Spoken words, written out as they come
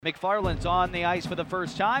McFarland's on the ice for the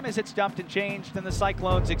first time as it's dumped and changed, and the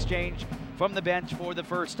Cyclones exchange from the bench for the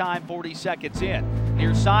first time 40 seconds in.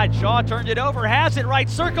 Near side, Shaw turned it over, has it right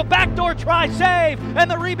circle, backdoor try, save, and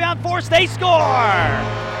the rebound force, they score!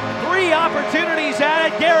 3 opportunities at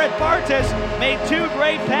it. Garrett Bartas made 2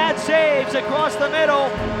 great pad saves across the middle,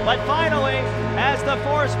 but finally, as the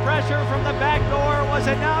forced pressure from the back door was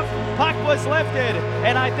enough, puck was lifted,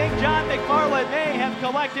 and I think John McFarland may have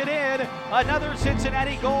collected in another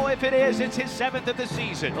Cincinnati goal. If it is, it's his 7th of the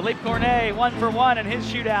season. Philippe Cornet 1 for 1 in his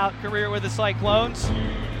shootout career with the Cyclones,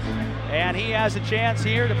 and he has a chance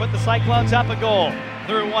here to put the Cyclones up a goal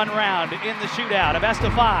through 1 round in the shootout, a best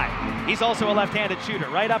of 5. He's also a left-handed shooter.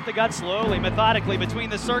 Right up the gut, slowly, methodically between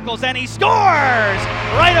the circles, and he scores!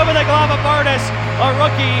 Right over the glove of Bartas, a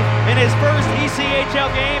rookie in his first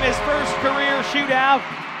ECHL game, his first career shootout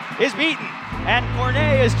is beaten. And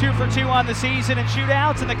Cornet is 2 for 2 on the season in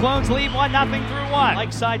shootouts, and the Clones lead 1-0 through 1.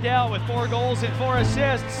 Mike Seidel with 4 goals and 4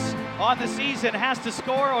 assists on the season has to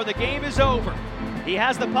score or the game is over. He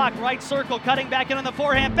has the puck, right circle, cutting back in on the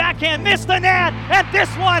forehand, backhand, missed the net, and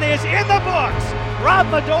this one is in the books. Rob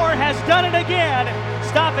Mador has done it again,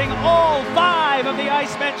 stopping all 5 of the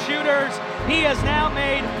Icemen shooters. He has now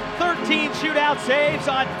made 13 shootout saves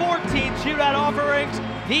on 14 shootout offerings.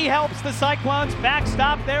 He helps the Cyclones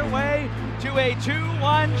backstop their way to a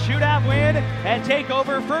 2-1 shootout win and take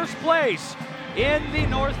over first place in the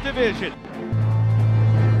North Division.